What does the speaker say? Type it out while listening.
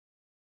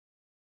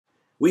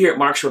we here at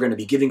Markzware are going to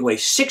be giving away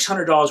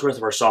 $600 worth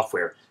of our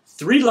software.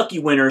 3 lucky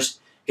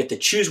winners get to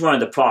choose one of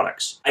the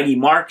products.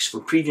 IDMarkz for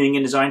previewing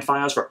InDesign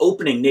files, for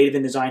opening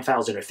native InDesign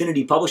files in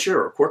Affinity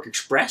Publisher or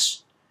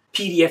QuarkXpress.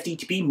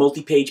 PDF2DTP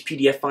multi-page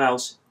PDF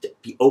files to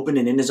be opened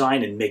in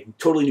InDesign and make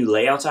totally new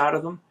layouts out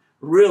of them.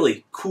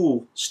 Really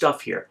cool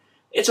stuff here.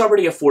 It's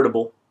already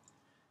affordable.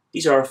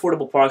 These are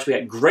affordable products. We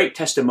got great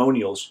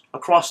testimonials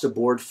across the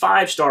board,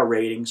 5-star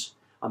ratings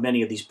on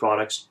many of these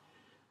products.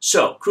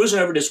 So, cruising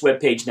over to this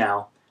webpage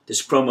now,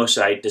 this promo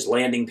site, this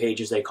landing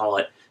page as they call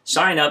it.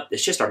 Sign up.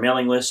 It's just our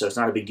mailing list, so it's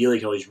not a big deal. You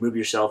can always remove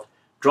yourself.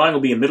 Drawing will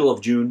be in the middle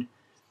of June,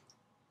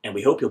 and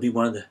we hope you'll be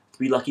one of the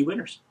 3 lucky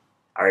winners.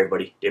 All right,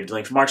 everybody. David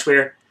Delaney from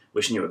Markzware,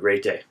 wishing you a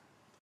great day.